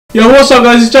Yo, what's up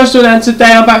guys, it's Justin and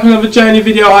today I'm back with another journey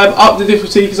video. I've upped the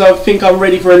difficulty because I think I'm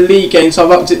ready for a league game, so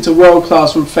I've upped it to world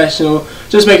class from professional,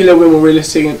 just make it a little bit more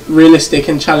realistic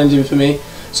and challenging for me.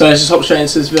 So let's just hop straight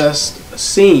into this first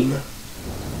scene.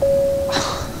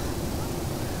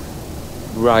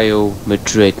 Real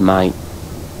Madrid, mate.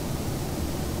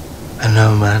 I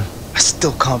know, man. I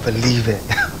still can't believe it.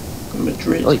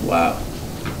 Madrid, Oi. wow.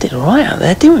 Did alright out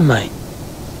there, didn't we, mate?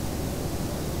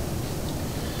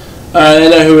 They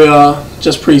know who we are,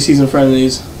 just pre-season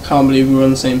friendlies. Can't believe we were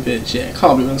on the same pitch. Yeah,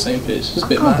 can't believe we're on the same pitch. Just a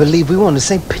bit I can't believe we were on the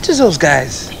same pitch as those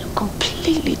guys. They look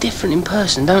completely different in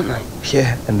person, don't they?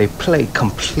 Yeah, and they play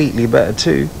completely better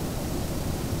too.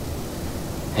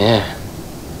 Yeah.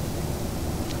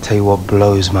 Tell you what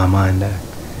blows my mind there.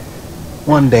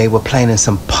 One day we're playing in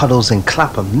some puddles in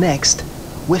Clapham. Next,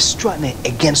 we're strutting it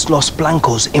against Los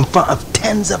Blancos in front of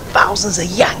tens of thousands of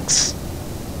Yanks.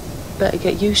 Better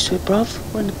get used to it, bruv.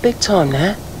 We're in the big time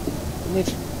now. With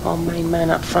our main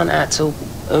man up front out till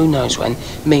who knows when,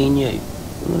 me and you.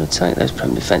 We're going to take those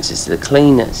prem defences to the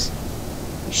cleaners.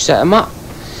 You set them up,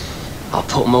 I'll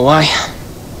put them away.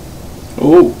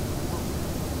 Oh.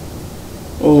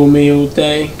 All me all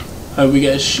day. Hope we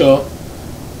get a shot.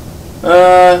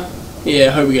 Yeah,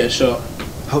 hope we get a shot.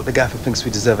 Hope the gaffer thinks we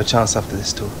deserve a chance after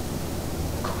this tour.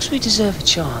 Of course we deserve a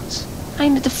chance.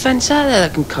 Ain't a defence out there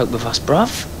that can cope with us,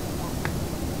 bruv.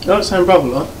 You don't sound brother,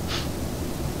 lot.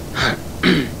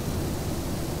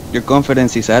 Your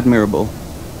confidence is admirable,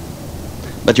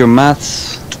 but your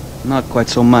maths, not quite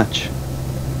so much.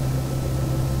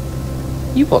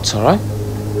 You what's alright?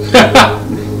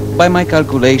 By my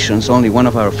calculations, only one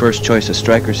of our first choice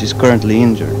strikers is currently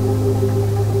injured,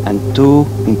 and 2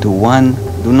 into 1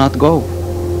 do not go.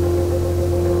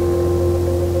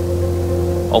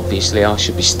 Obviously I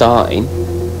should be starting.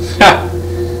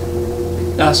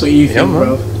 That's what you think, man.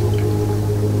 bro.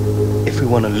 If we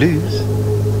want to lose.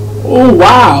 Oh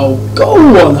wow, go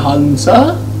on,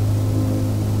 Hunter.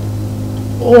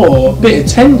 Oh, a bit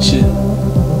of tension.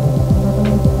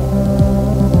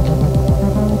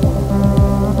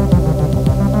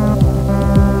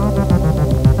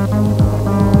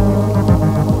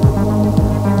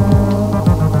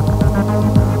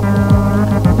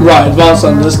 Right, advance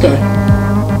on, let's go.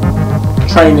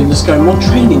 Training, let's go. More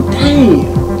training,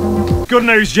 damn. Good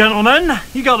news, gentlemen.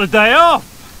 You got the day off.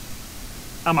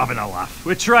 I'm having a laugh.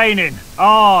 We're training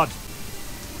hard.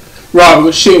 Right, we've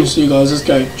got shooting to do, guys. Let's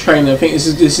go. Training. I think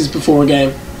this is before a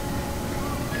game.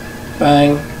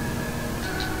 Bang.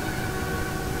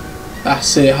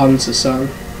 That's it, Hunter, son.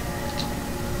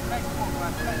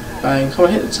 Bang. Come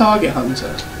on, hit the target,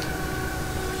 Hunter.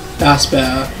 That's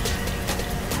better.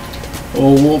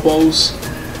 Oh, water balls.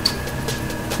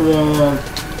 Come on.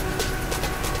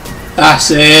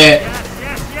 That's it.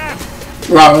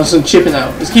 Right, we're on some chipping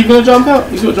out. Is he going to jump out?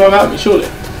 He's got to drive out me, surely.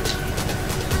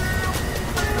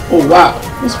 Oh, wow.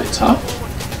 That's a bit tough.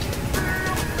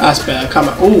 That's better. Come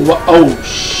on. Oh, oh,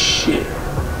 shit.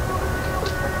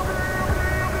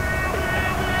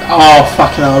 Oh,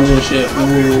 fucking hell, I'm doing shit.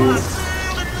 Ooh.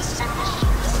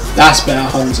 That's better,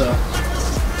 Hunter.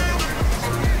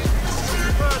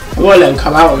 I won't let him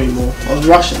come out anymore. I was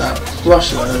rushing that.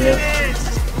 Rushing that earlier.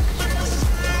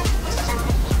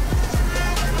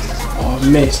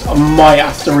 Missed. I might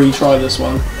have to retry this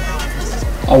one.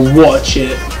 Oh, what a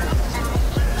chip.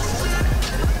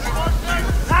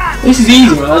 This is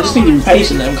easy, man. I just need to be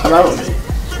patient and let him come out with me.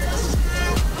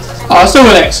 Oh, I still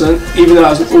went excellent, even though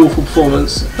that was an awful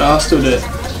performance. But I'll still do it.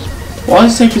 Why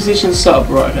does it say position sub?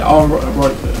 Right, okay. Oh,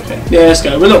 right, okay. Yeah, let's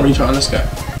go. We're not retrying, let's go.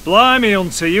 Blimey,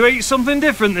 Hunter, you ate something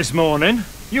different this morning.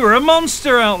 You were a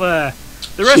monster out there.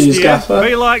 The rest Cheers, of you, Gaffer.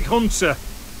 be like Hunter.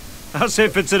 That's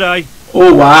it for today.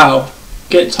 Oh, wow.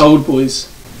 Get told, boys.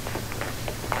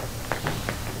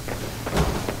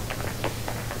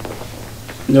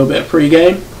 A little bit of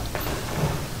pre-game.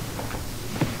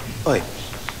 Oi,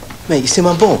 mate, you see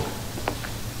my ball?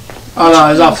 Oh no,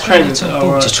 it's after training. To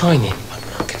Oh, right. training.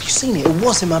 Look, have you seen it? It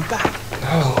was in my bag.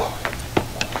 Oh.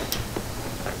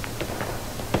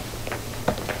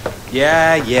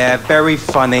 Yeah, very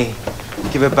funny.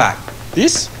 Give it back.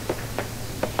 This?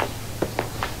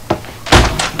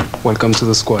 Welcome to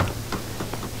the squad.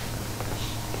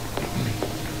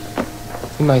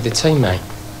 You made the team, mate.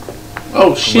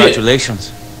 Oh shit.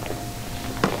 Congratulations.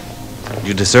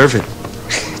 You deserve it.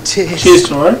 Cheers. Cheers,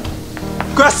 Toro.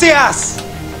 Gracias!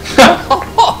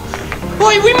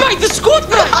 Wait, we made the squad,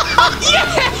 mate!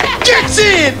 Yeah! Get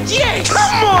in! Yes!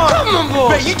 Come on! Come on, boy!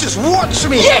 Mate, you just watch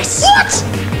me! Yes! What?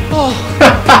 Oh,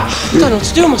 I don't know what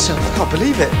to do with myself. I can't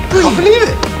believe it. I can't believe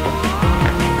it.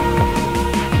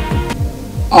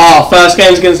 Ah, first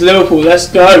game's against Liverpool. Let's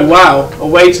go. Wow.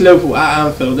 Away to Liverpool at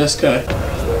Anfield. Let's go.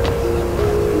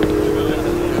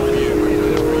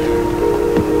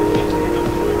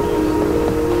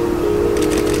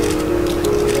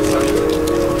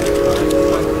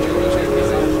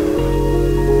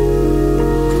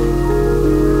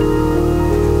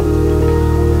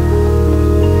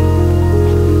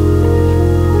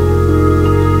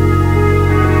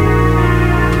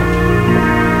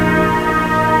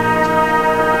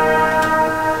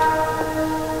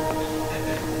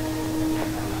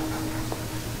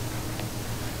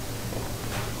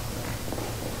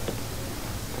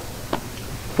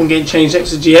 I'm getting changed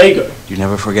next to Diego. You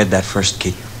never forget that first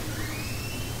kick.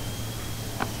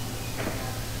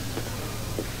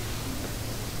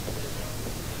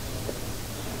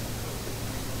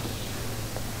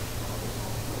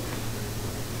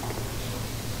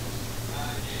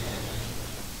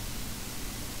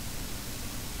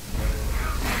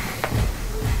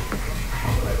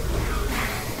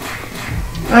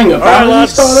 Hang on, Alright, you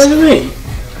lads. starting over me?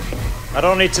 I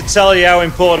don't need to tell you how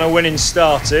important a winning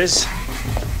start is.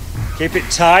 Keep it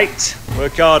tight,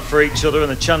 work hard for each other,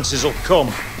 and the chances will come.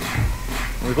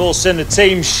 We've all seen the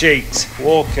team sheet.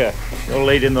 Walker, you're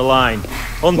leading the line.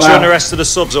 Hunter Wow. and the rest of the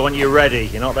subs, I want you ready.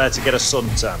 You're not there to get a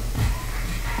suntan.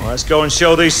 Well, let's go and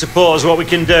show these supporters what we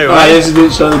can do. Alright, Eh? this is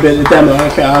literally a bit of the demo.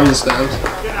 Okay, I understand.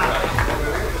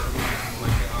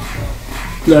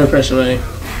 No pressure, mate.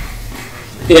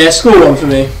 Yeah, score one for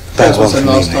me. That's one what I said for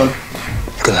me, last mate.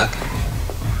 time. Good luck.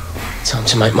 Time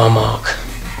to make my mark.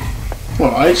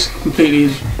 Alright, just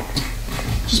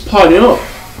partying up.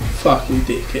 Fucking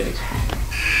dickhead.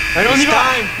 Hang on,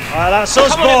 time. Alright, that's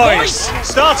us, boys.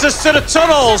 Starters to the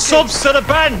tunnel, subs to the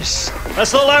bench.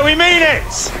 Let's look like we mean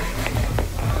it.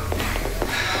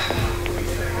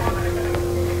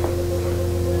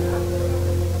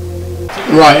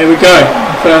 Right, here we go.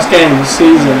 First game of the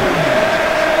season.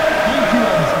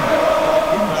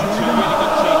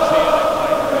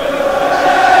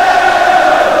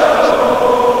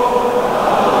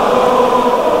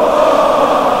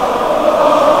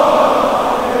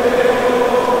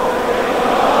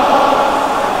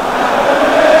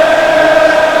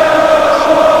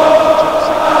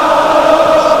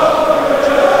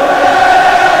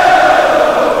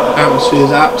 Atmosphere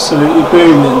is absolutely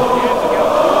booming.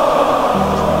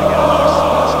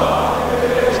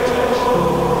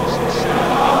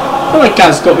 I feel like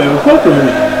Gaz's got a bit of a problem with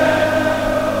me.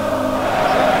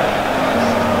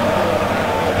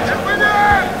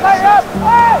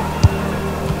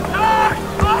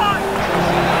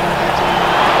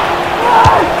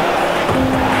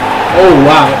 Oh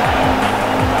wow.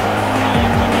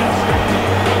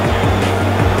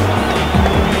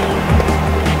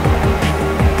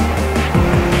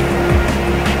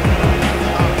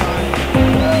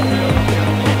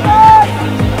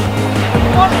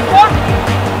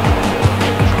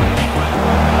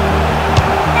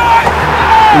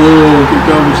 Ooh, good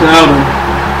goal from Alden.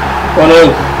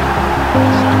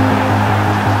 1-0.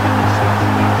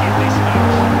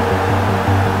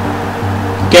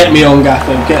 Get me on,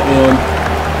 Gaffer, get me on.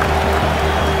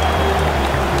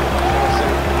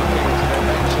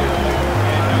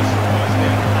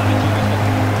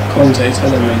 Conte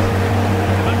telling me.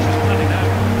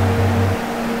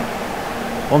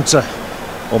 Hunter,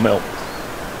 warm it up.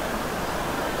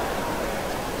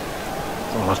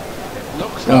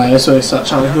 Right, that's where it's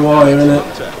such a who are you,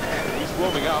 innit?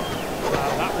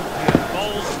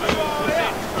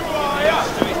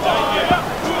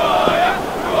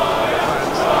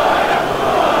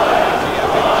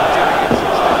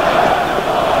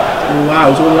 Oh, wow,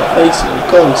 he's all that facing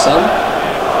him. Go on, son.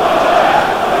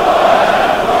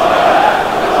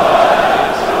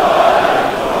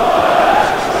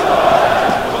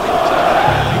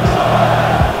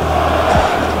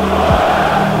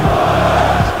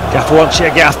 Gaffer wants you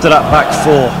to get after that back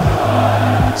four.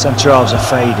 Centre halves are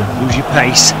fading. Use your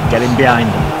pace. Get in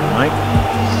behind them. Right?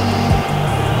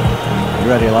 You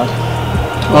ready, lad?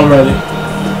 I'm ready.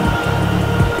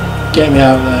 Get me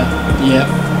out of there. Yep.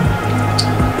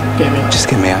 Get me out. Just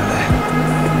get me out there.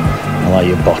 I like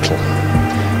your bottle.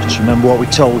 Just remember what we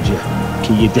told you.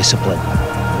 Keep your discipline.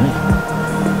 Right?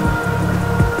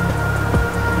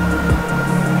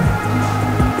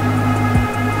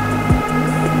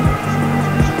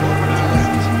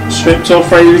 Stripped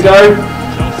off, ready to go.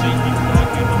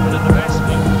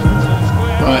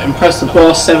 Right, impress the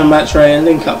boss, 7 match rating,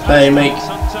 link up play, make it,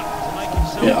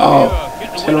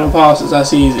 10 on passes,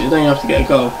 that's easy, you don't have to get a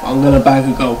goal. I'm gonna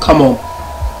bag a goal, come on.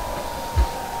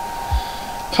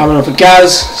 Coming on for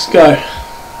Gaz, let's go.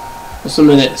 What's the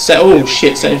minute? Set, oh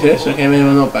shit, save this, okay, maybe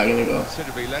I'm not bagging a goal.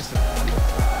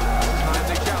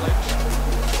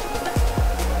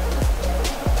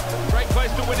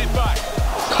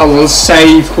 Come on,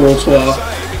 save Courtois.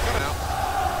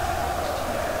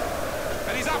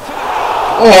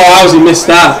 Oh, how has he missed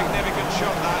that?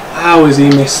 How has he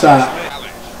missed that?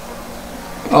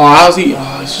 Oh, how's he?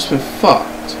 Oh, he's just been fucked.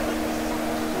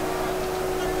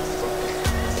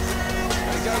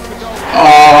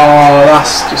 Oh,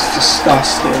 that's just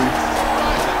disgusting.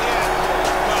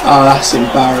 Oh, that's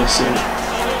embarrassing.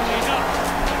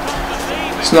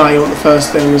 It's not even the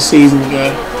first game of the season to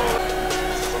go.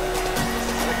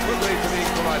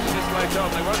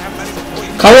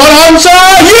 Come on, Hunter!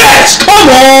 Yes! Come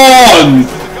on!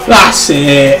 That's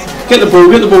it. Get the ball,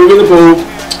 get the ball, get the ball.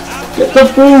 Get the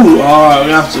ball! Alright,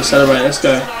 we have to celebrate. Let's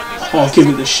go. Oh, give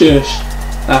it the shush.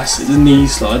 That's it, the knee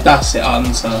slide. That's it,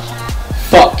 Hunter.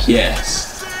 Fuck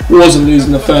yes. Wasn't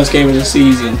losing the first game of the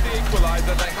season.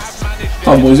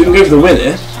 Come on, boys, we can go for the win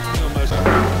here.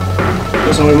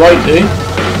 That's what we might do.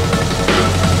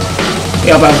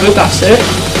 Yeah, Bamford, that's it.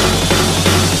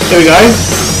 Here we go.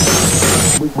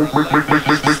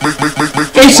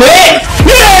 It's it!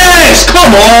 Yes!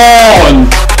 Come on!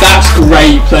 That's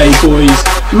great play, boys.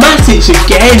 Matic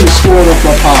again scoring off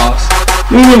my pass.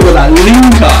 Moving with that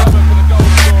link up.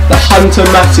 The Hunter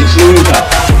Matic link up.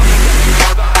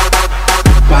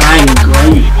 Bang,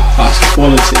 great. That's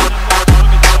quality.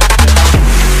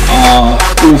 All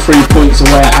 3 points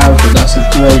away at Alfred. That's a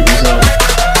great result.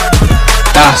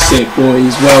 That's it,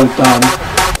 boys. Well done.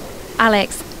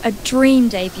 Alex, a dream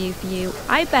debut for you.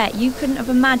 I bet you couldn't have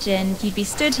imagined you'd be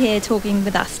stood here talking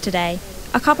with us today.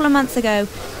 A couple of months ago,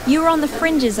 you were on the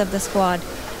fringes of the squad.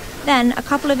 Then a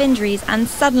couple of injuries and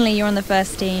suddenly you're on the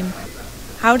first team.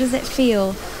 How does it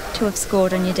feel to have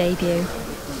scored on your debut?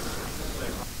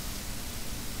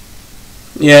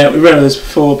 Yeah, we read this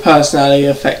before. Personality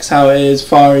affects how it is.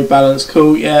 Fiery, balanced,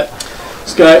 cool. Yeah,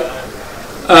 let's go.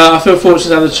 I feel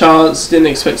fortunate to have the chance. Didn't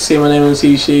expect to see my name on the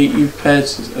T-sheet. You prepared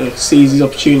to seize these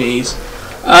opportunities.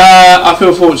 I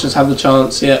feel fortunate to have the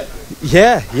chance. Yeah.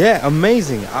 Yeah,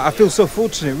 amazing. I feel so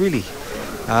fortunate, really.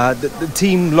 The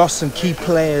team lost some key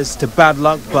players to bad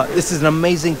luck, but this is an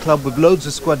amazing club with loads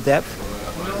of squad depth.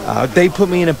 They put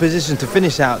me in a position to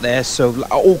finish out there, so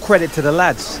all credit to the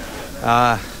lads.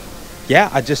 Yeah,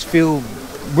 I just feel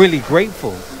really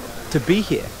grateful to be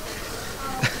here.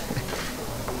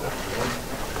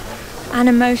 An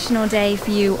emotional day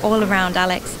for you all around,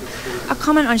 Alex. A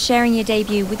comment on sharing your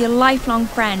debut with your lifelong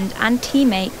friend and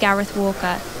teammate Gareth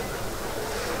Walker.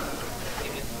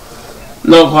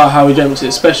 Not quite how we jumped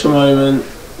it. Special moment.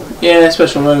 Yeah,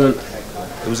 special moment.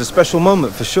 It was a special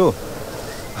moment for sure.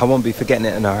 I won't be forgetting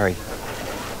it in a hurry.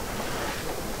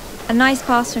 A nice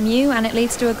pass from you and it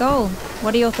leads to a goal.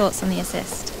 What are your thoughts on the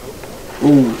assist?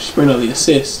 Ooh, just bring up the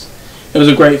assist. It was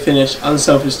a great finish.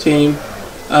 Unselfish team.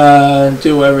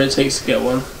 Do whatever it takes to get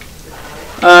one.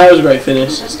 It was a great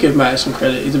finish. Let's give Matt some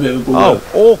credit. He's a bit of a baller.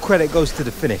 Oh, all credit goes to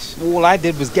the finish. All I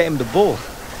did was get him the ball.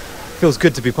 Feels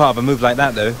good to be part of a move like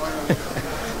that, though.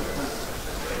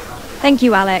 Thank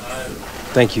you, Alex.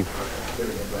 Thank you.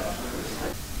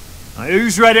 Now,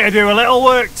 who's ready to do a little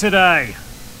work today?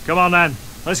 Come on then,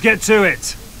 let's get to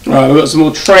it. Right, we've got some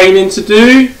more training to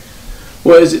do.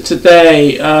 What is it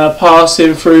today?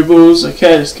 Passing, through balls.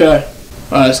 Okay, let's go.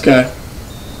 Right, let's go.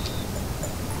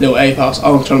 Little A pass.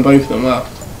 Oh, I'm trying both of them out.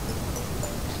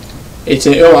 It's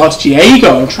a. Oh, that's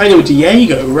Diego. I'm training with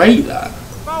Diego. Rate that.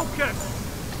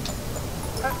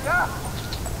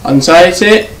 Untied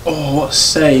it. Oh, what a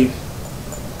save.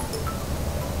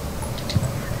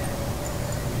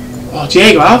 Oh,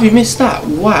 Diego, how have you missed that?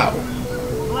 Wow.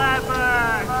 Clever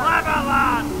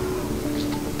lad.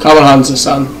 Come on, Hunter,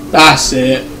 son. That's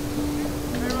it.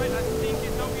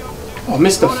 Oh, I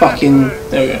missed the fucking.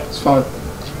 There we go. It's fine.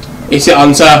 It's it,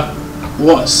 Hunter.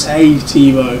 What a save,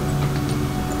 Tebow.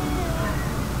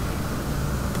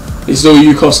 This is all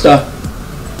you, Costa.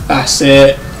 That's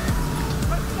it.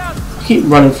 I keep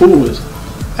running forward.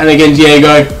 And again,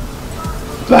 Diego.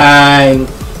 Bang.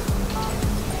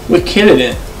 We're killing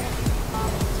it.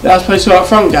 That's supposed to be out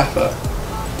front, Gaffer.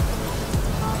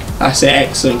 That's it,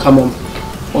 excellent. Come on.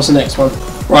 What's the next one?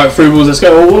 Right, through balls, let's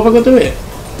go. Oh, what have I got to do here?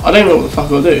 I don't know what the fuck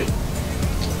I've got to do.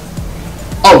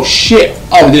 Oh shit!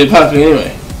 Oh, we did it perfectly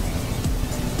anyway.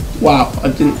 Wow, I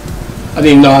didn't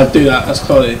even know I'd do that. That's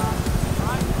quality.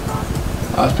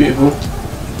 That's beautiful.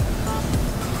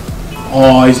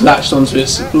 Oh, he's latched onto it.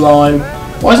 Sublime.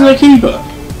 Why isn't there a keeper?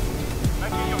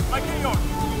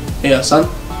 Yeah, son.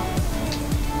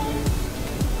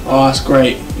 Oh, that's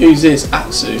great. Who's this?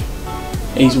 Atsu.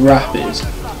 He's rapid.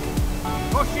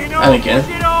 And again.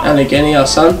 And again, yeah,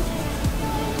 son.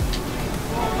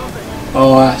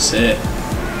 Oh, that's it.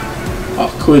 Oh,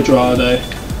 Cuadrado.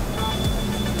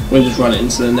 We'll just run it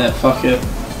into the net. Fuck it.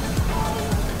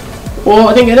 Or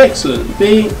I didn't get excellent.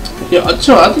 B, yeah, I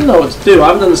didn't know what to do. I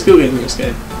haven't done the skill game in this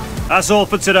game. That's all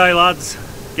for today, lads.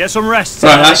 Get some rest.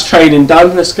 Right, that's training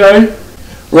done. Let's go.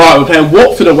 Right, we're playing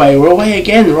Watford away. We're away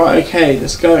again. Right, okay,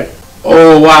 let's go.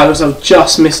 Oh wow, looks like I've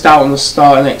just missed out on the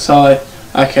start in XI.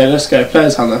 Okay, let's go.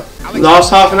 Players Hunter.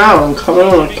 Last half an hour, I'm coming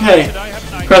on. Okay.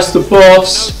 Press the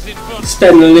boss.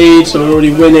 Extend the lead, so we're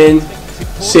already winning.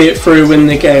 See it through, win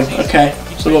the game. Okay,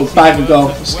 so we've got a bag of goal.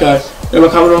 Let's go. Who am I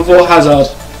coming on for? Hazard.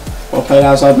 Well played,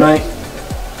 Hazard, mate.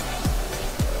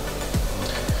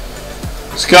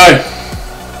 Let's go.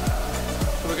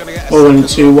 We're winning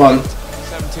 2-1.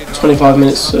 25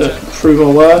 minutes to prove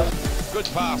our worth.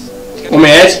 On my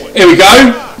head. Here we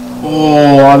go.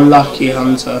 Oh, unlucky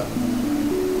Hunter.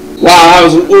 Wow, that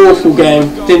was an awful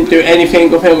game. Didn't do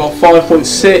anything. I think I got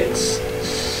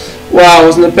 5.6. Wow,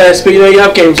 wasn't the best. But you know, you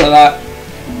have games like that.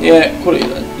 Yeah,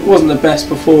 it wasn't the best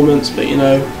performance, but you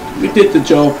know, we did the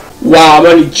job. Wow, I'm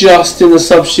only just in the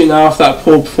substitute now after that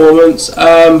poor performance.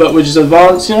 But we're just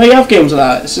advanced. You know, you have games like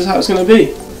that. This is how it's going to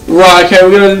be. Right, okay,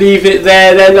 we're going to leave it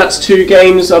there then. That's 2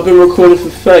 games. I've been recording for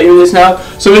 30 minutes now.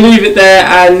 So we'll leave it there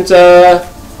and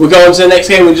we'll go on to the next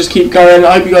game. We'll just keep going.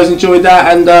 I hope you guys enjoyed that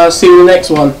and see you in the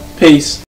next one. Peace.